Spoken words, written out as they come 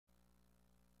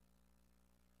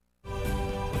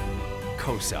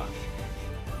COSA,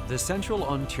 the Central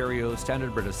Ontario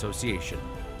Standardbred Association,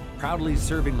 proudly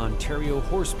serving Ontario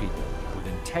horse people with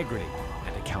integrity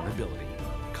and accountability.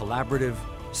 Collaborative,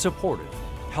 supportive,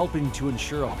 helping to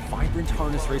ensure a vibrant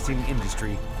harness racing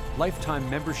industry. Lifetime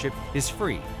membership is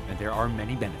free and there are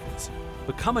many benefits.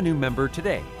 Become a new member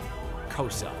today.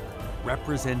 COSA,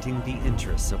 representing the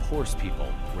interests of horse people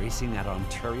racing at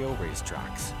Ontario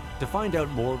racetracks. To find out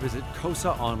more, visit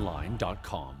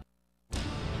cosaonline.com.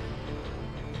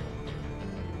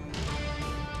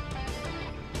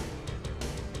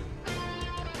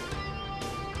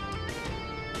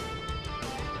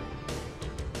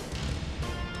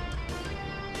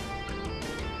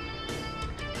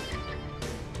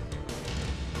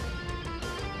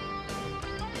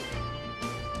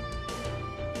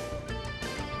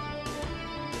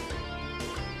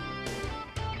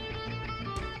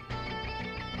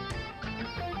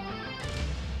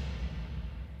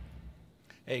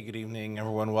 Hey, good evening,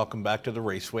 everyone. Welcome back to the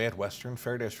Raceway at Western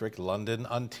Fair District, London,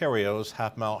 Ontario's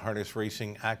half-mile harness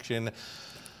racing action.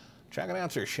 Track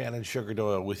announcer Shannon Sugar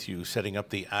Doyle with you, setting up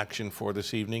the action for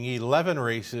this evening. 11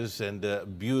 races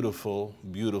and beautiful,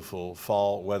 beautiful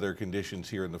fall weather conditions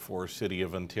here in the Forest City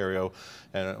of Ontario.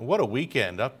 And what a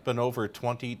weekend, up and over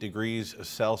 20 degrees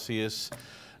Celsius.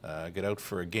 Get out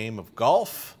for a game of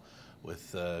golf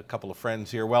with a couple of friends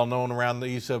here well known around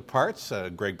these parts,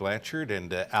 Greg Blanchard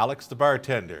and Alex the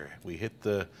bartender. We hit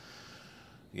the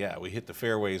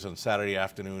fairways on Saturday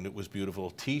afternoon. It was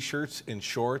beautiful. T-shirts and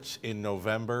shorts in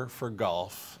November for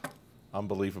golf.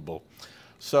 Unbelievable.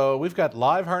 So we've got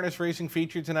live harness racing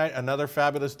featured tonight. Another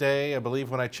fabulous day. I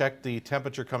believe when I checked the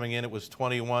temperature coming in, it was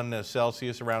 21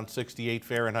 Celsius, around 68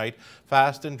 Fahrenheit.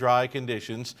 Fast and dry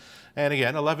conditions. And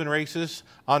again, 11 races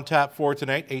on tap for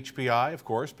tonight. HPI, of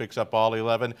course, picks up all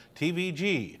 11.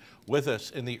 TVG with us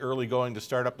in the early going to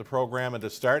start up the program. And to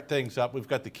start things up, we've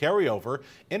got the carryover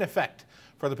in effect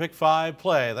for the Pick 5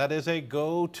 play. That is a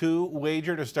go-to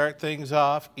wager to start things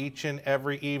off each and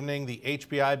every evening. The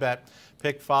HPI bet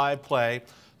Pick 5 play,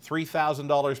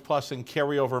 $3,000 plus in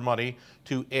carryover money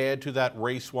to add to that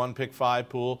Race 1 Pick 5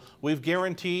 pool. We've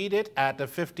guaranteed it at the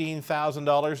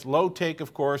 $15,000. Low take,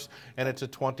 of course, and it's a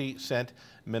 20-cent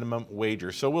minimum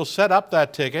wager. So we'll set up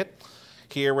that ticket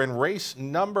here in race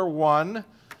number 1.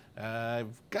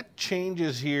 I've got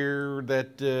changes here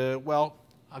that, well,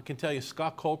 I can tell you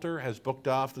Scott Coulter has booked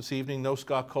off this evening. No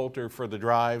Scott Coulter for the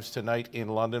drives tonight in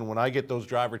London. When I get those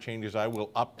driver changes, I will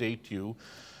update you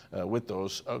with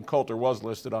those. Coulter was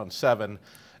listed on 7.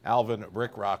 Alvin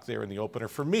Brickrock there in the opener.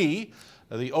 For me,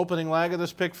 the opening leg of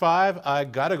this Pick 5, I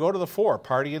got to go to the 4.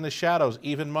 Party in the Shadows,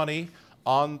 even money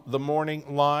on the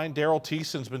morning line. Daryl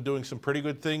Thiessen's been doing some pretty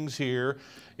good things here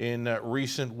in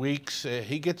recent weeks.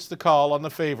 He gets the call on the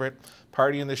favorite,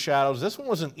 Party in the Shadows. This one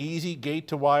was an easy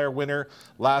gate-to-wire winner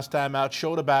last time out.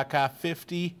 Showed a back half,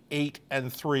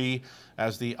 58-3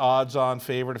 as the odds-on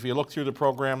favorite. If you look through the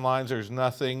program lines, there's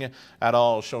nothing at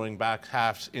all showing back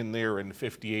halves in there in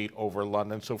 58 over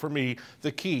London. So for me,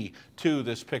 the key to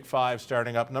this Pick 5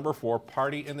 starting up, number 4,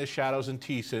 Party in the Shadows and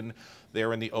Thiessen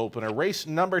there in the opener. Race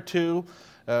number 2.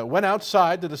 Went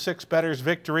outside to the 6 betters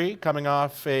victory, coming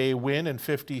off a win in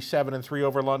 57-3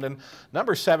 over London.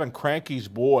 Number 7, Cranky's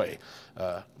Boy.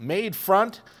 Made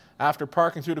front after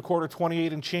parking through the quarter,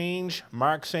 28 and change.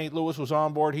 Mark St. Louis was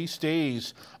on board. He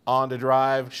stays on the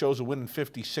drive, shows a win in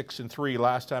 56-3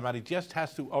 last time out. He just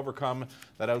has to overcome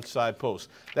that outside post.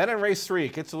 Then in race 3,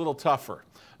 it gets a little tougher.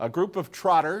 A group of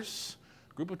trotters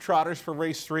for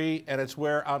race 3, and it's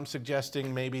where I'm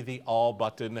suggesting maybe the all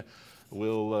button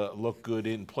will look good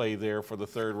in play there for the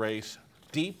third race.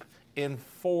 Deep in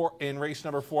race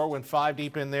number 4, went 5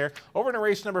 deep in there. Over to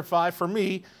race number 5, for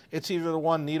me, it's either the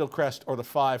 1 Needlecrest or the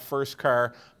 5 First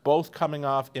Car, both coming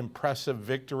off impressive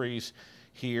victories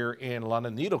here in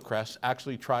London. Needlecrest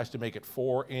actually tries to make it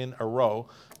 4 in a row.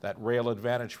 That rail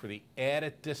advantage for the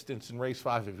added distance in race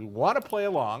 5. If you want to play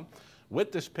along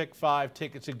with this Pick 5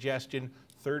 ticket suggestion,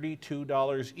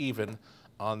 $32 even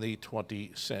on the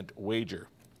 20-cent wager.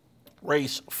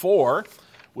 Race 4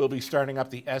 will be starting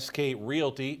up the SK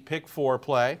Realty Pick 4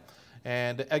 play.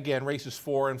 And again, races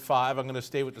 4 and 5, I'm going to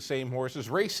stay with the same horses.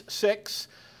 Race 6,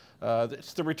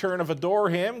 it's the return of Adore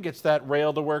Him, gets that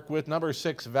rail to work with. Number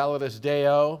 6, Validus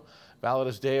Deo.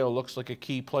 Validus Deo looks like a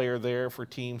key player there for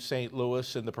Team St.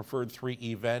 Louis in the Preferred 3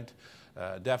 event.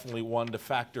 Definitely one to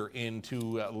factor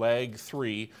into leg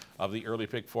 3 of the early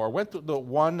Pick 4. Went to the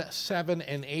 1, 7,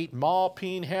 and 8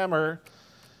 Malpine Hammer.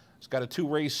 It's got a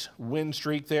 2-race win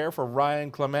streak there for Ryan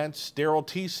Clements. Daryl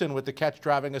Thiessen with the catch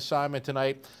driving assignment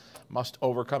tonight. must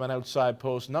overcome an outside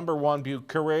post. Number 1, Butte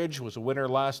Courage, was a winner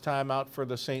last time out for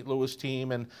the St. Louis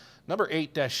team. And number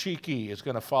 8, Dashiki, is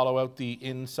going to follow out the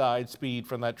inside speed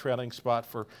from that trailing spot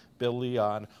for Bill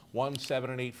Leon. 1, 7,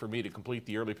 and 8 for me to complete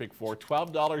the early pick 4.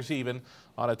 $12 even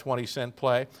on a 20-cent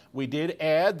play. We did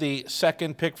add the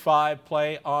second pick 5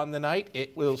 play on the night.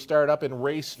 It will start up in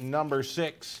race number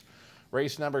 6.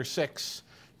 Race number 6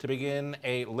 to begin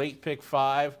a late pick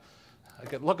 5. I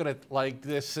get looking at it like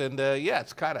this, and yeah,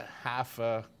 it's kind of half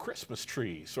a Christmas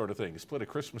tree sort of thing. You split a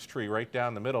Christmas tree right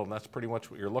down the middle, and that's pretty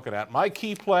much what you're looking at. My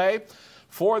key play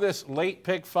for this late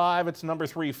pick 5, it's number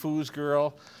 3, Foos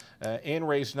Girl, in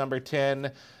race number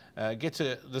 10. Gets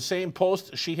the same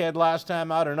post she had last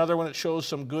time out. Another one that shows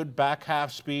some good back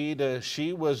half speed.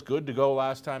 She was good to go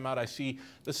last time out. I see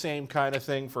the same kind of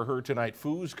thing for her tonight.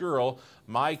 Foos Girl,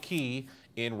 my key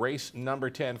in race number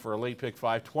 10 for a late pick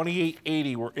 5.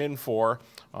 $28.80 we're in for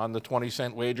on the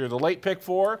 20-cent wager. The late pick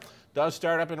 4 does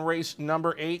start up in race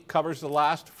number 8, covers the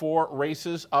last 4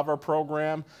 races of our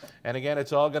program. And again,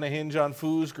 it's all going to hinge on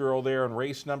Foos Girl there in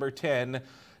race number 10.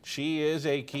 She is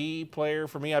a key player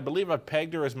for me. I believe I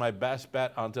pegged her as my best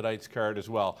bet on tonight's card as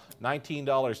well.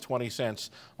 $19.20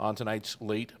 on tonight's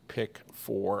late pick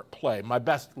 4 play. My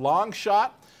best long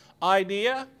shot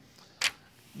idea,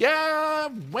 yeah,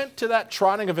 went to that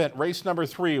trotting event, race number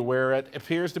 3, where it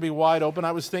appears to be wide open.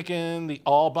 I was thinking the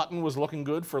all button was looking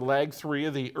good for leg 3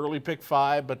 of the early pick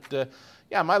 5, but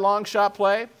yeah, my long shot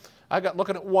play, I got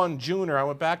looking at 1, Junior. I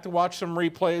went back to watch some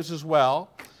replays as well.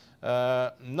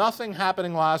 Nothing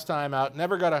happening last time out.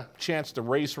 Never got a chance to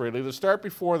race really. The start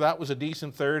before that was a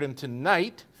decent third, and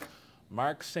tonight,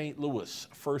 Mark St. Louis,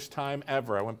 first time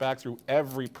ever. I went back through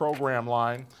every program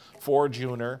line for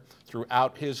Junior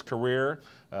throughout his career.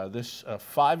 This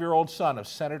 5-year-old son of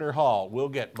Senator Hall will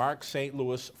get Mark St.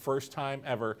 Louis, first time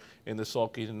ever in the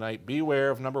sulky tonight. Beware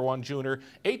of number 1, Junior.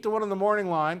 8-1 in the morning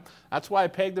line. That's why I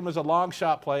pegged him as a long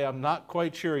shot play. I'm not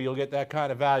quite sure you'll get that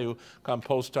kind of value come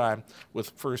post time with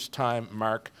first time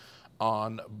Mark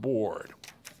on board.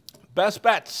 Best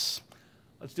bets.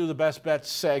 Let's do the best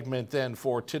bets segment then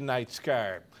for tonight's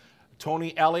card.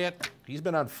 Tony Elliott, he's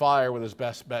been on fire with his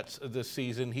best bets this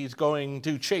season. He's going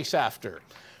to chase after.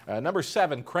 Number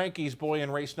 7, Cranky's Boy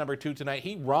in race number 2 tonight.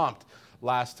 He romped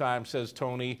last time, says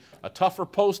Tony. A tougher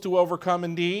post to overcome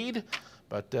indeed,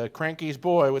 but Cranky's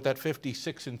Boy with that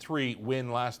 56-3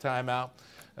 win last time out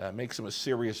makes him a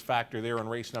serious factor there in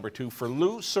race number 2. For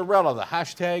Lou Sorella, the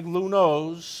hashtag Lou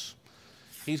knows,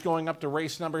 he's going up to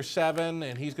race number 7,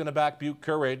 and he's going to back Butte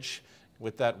Courage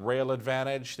with that rail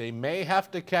advantage. They may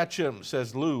have to catch him,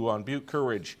 says Lou, on Butte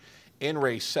Courage in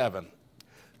race 7.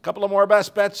 A couple of more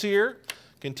best bets here.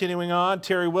 Continuing on,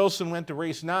 Terry Wilson went to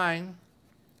race 9.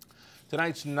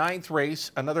 Tonight's 9th race,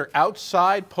 another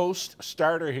outside post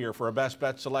starter here for a best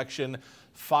bet selection.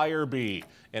 Firebee,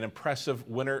 an impressive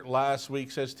winner last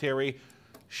week, says Terry.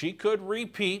 She could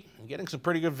repeat, getting some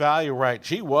pretty good value right.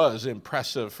 She was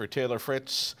impressive for Taylor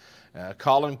Fritz.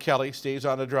 Colin Kelly stays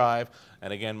on the drive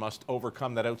and again must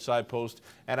overcome that outside post.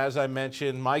 And as I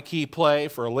mentioned, my key play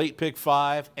for a late pick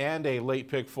 5 and a late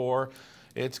pick 4,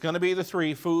 it's going to be the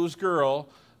 3, Foos Girl.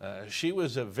 She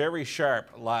was a very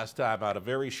sharp last time out, a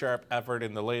very sharp effort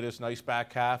in the latest nice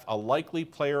back half. A likely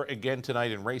player again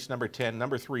tonight in race number 10.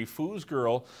 Number 3, Foos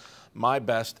Girl, my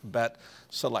best bet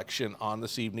selection on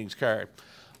this evening's card.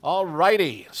 All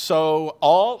righty, so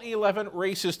all 11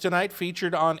 races tonight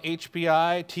featured on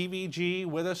HPI. TVG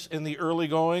with us in the early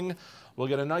going. We'll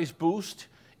get a nice boost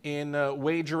in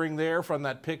wagering there from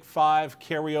that pick 5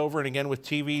 carryover, and again with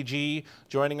TVG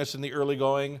joining us in the early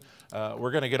going.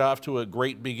 We're going to get off to a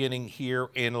great beginning here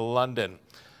in London.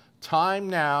 Time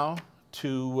now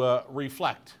to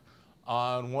reflect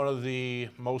on one of the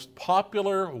most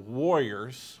popular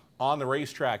warriors on the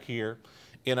racetrack here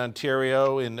in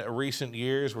Ontario in recent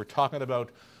years. We're talking about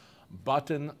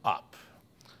Button Up.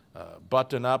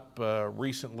 Button Up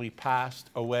recently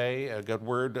passed away. I got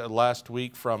word last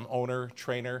week from owner,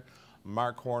 trainer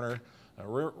Mark Horner.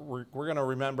 We're going to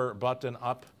remember Button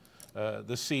Up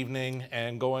this evening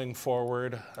and going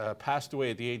forward. Passed away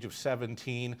at the age of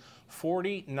 17,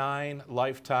 49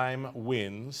 lifetime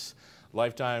wins,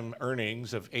 lifetime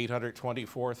earnings of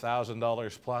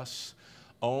 $824,000 plus.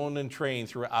 Owned and trained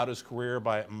throughout his career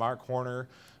by Mark Horner,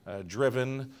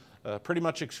 driven pretty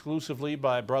much exclusively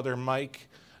by brother Mike.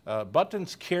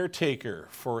 Button's caretaker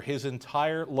for his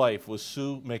entire life was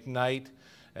Sue McKnight,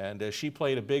 and she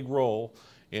played a big role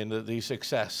in the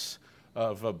success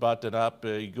of Button Up.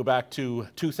 You go back to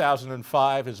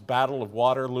 2005, his Battle of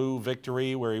Waterloo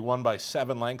victory, where he won by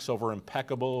 7 lengths over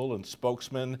Impeccable and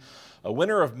Spokesman. A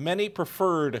winner of many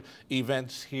preferred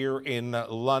events here in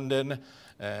London.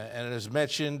 And as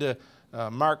mentioned,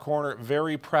 Mark Horner,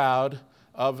 very proud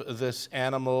of this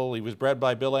animal. He was bred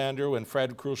by Bill Andrew and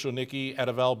Fred Krushelnicki out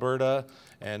of Alberta,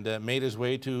 and made his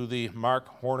way to the Mark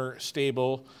Horner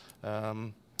stable.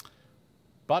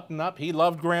 Button Up, he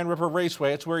loved Grand River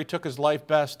Raceway. It's where he took his life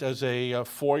best as a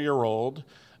 4-year-old,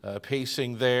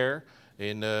 pacing there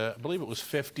in, I believe it was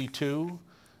 52,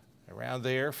 around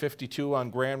there, 52 on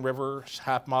Grand River,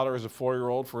 half miler as a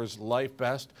 4-year-old for his life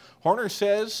best. Horner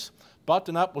says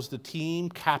Button Up was the team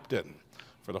captain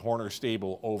for the Horner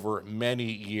stable over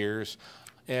many years.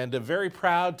 And very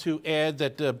proud to add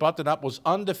that Button Up was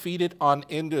undefeated on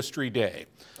Industry Day,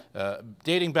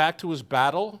 dating back to his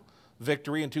battle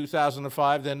victory in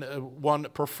 2005, then won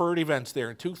preferred events there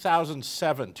in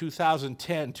 2007,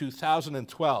 2010,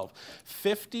 2012.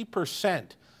 50%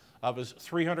 of his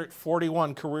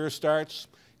 341 career starts,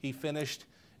 he finished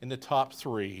in the top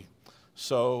 3.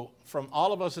 So from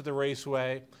all of us at the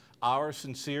Raceway, our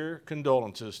sincere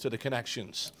condolences to the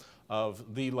connections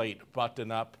of the late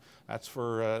Button Up. That's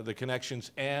for the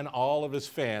connections and all of his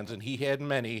fans, and he had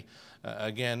many.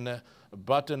 Again,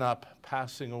 Button Up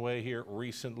passing away here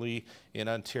recently in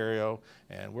Ontario,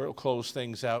 and we'll close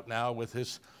things out now with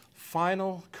his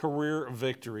final career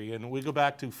victory. And we go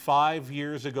back to 5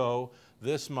 years ago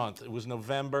this month. It was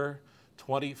November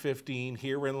 2015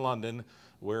 here in London,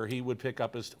 where he would pick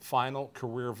up his final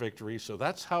career victory. So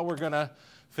that's how we're going to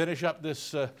finish up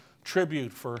this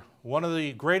tribute for one of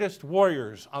the greatest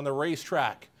warriors on the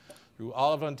racetrack through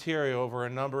all of Ontario over a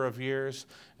number of years.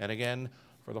 And again,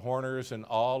 for the Horners and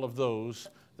all of those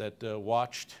that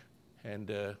watched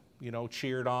and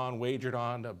cheered on, wagered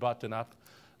on Button Up,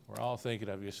 we're all thinking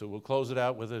of you. So we'll close it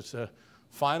out with his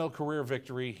final career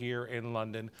victory here in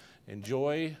London.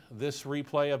 Enjoy this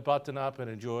replay of Button Up and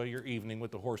enjoy your evening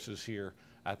with the horses here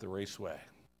at the Raceway.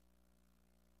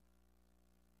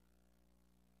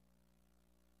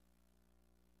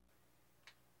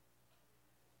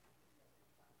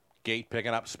 Gate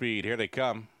picking up speed. Here they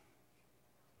come.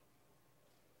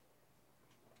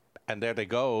 And there they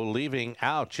go, leaving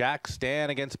out Jack Stan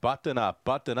against Button Up.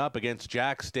 Button Up against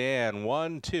Jack Stan.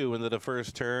 1-2 into the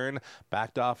first turn.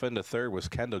 Backed off into third was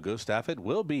Kendall Gustav. It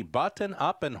will be Button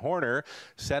Up and Horner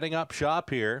setting up shop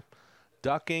here.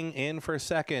 Ducking in for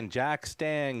second, Jack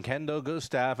Stan. Kendall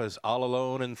Gustav is all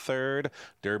alone in third.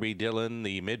 Derby Dillon,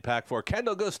 the mid-pack for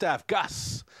Kendall Gustav.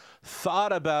 Gus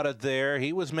thought about it there.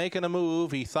 He was making a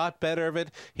move. He thought better of it.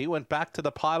 He went back to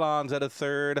the pylons at a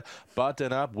third.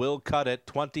 Button Up will cut it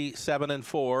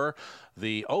 27-4.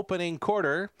 The opening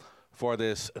quarter for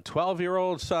this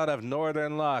 12-year-old son of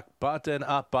Northern Luck. Button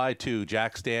Up by 2.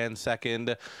 Jack Stan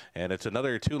second. And it's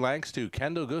another 2 lengths to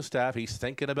Kendall Gustav. He's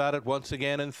thinking about it once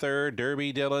again in third.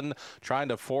 Derby Dillon trying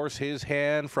to force his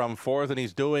hand from fourth, and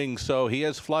he's doing so. He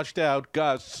has flushed out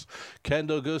Gus.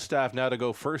 Kendall Gustav now to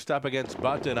go first up against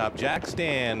Button Up. Jack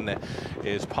Stan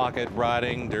is pocket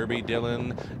riding. Derby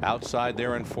Dillon outside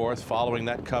there in fourth. Following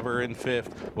that cover in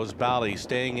fifth was Bally.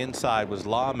 Staying inside was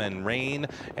Lawman, Rain,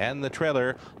 and the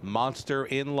trailer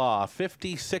Monster-in-Law.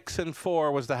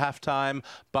 56-4 was the halftime.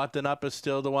 Button Up is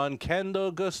still the one.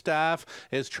 Kendall Gustav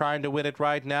is trying to win it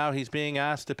right now. He's being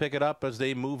asked to pick it up as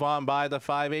they move on by the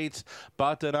 5/8.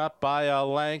 Button Up by a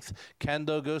length.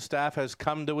 Kendall Gustav has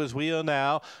come to his wheel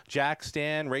now. Jack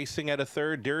Stan racing at a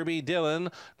third. Derby Dillon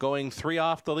going 3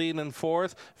 off the lead in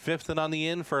fourth. Fifth and on the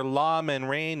in for Lawman,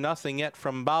 Rain. Nothing yet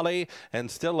from Bally. And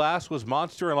still last was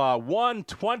Monster-in-Law.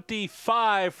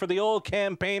 125 for the old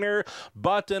campaigner.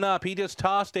 Button Up. He just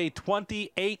tossed a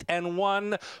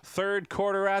 28-1 third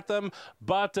quarter at them.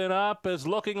 Button Up is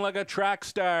looking like a track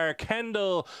star.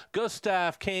 Kendall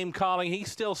Gustav came calling.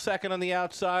 He's still second on the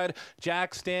outside.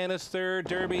 Jack Stan is third.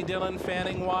 Derby Dillon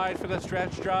fanning wide for the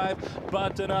stretch drive.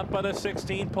 Button Up on a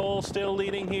 16 pole, still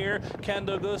leading here.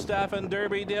 Kendall Gustav and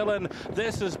Derby Dillon.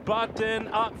 This is Button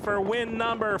Up for win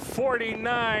number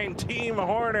 49. Team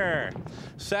Horner.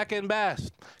 Second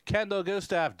best. Kendall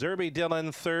Gustav, Derby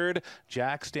Dillon third.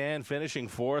 Jack Stan finishing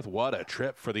fourth. What a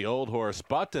trip for the old horse.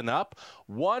 Button Up,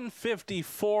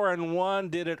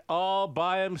 154-1, did it all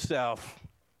by himself.